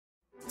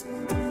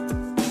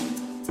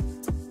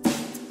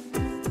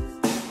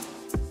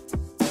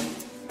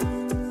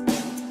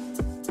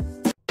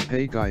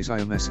Hey guys, I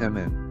am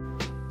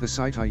SMN. The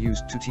site I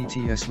used to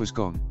TTS was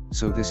gone,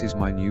 so this is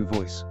my new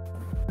voice.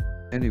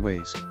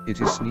 Anyways,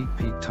 it is sneak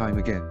peek time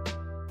again.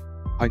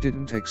 I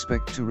didn't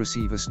expect to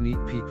receive a sneak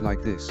peek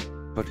like this,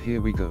 but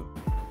here we go.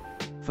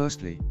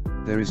 Firstly,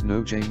 there is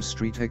no James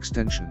Street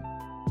extension.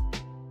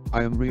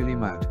 I am really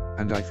mad,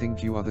 and I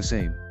think you are the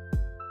same.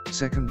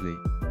 Secondly,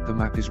 the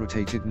map is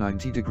rotated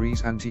 90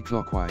 degrees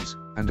anti-clockwise,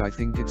 and I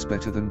think it's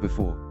better than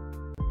before.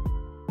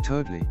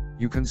 Thirdly,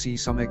 you can see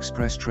some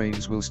express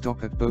trains will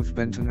stop at both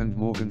Benton and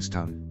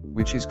Morganstown,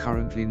 which is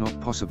currently not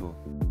possible.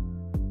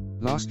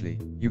 Lastly,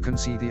 you can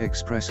see the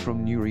express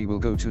from Newry will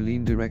go to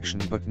Lean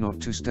direction but not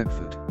to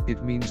Stepford.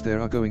 It means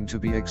there are going to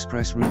be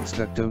express routes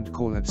that don't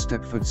call at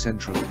Stepford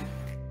Central.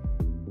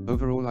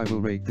 Overall, I will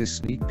rate this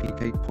sneak peek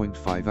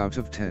 8.5 out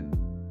of 10.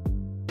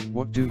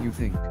 What do you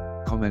think?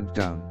 Comment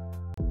down.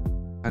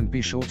 And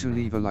be sure to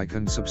leave a like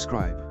and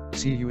subscribe.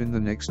 See you in the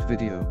next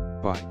video.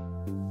 Bye.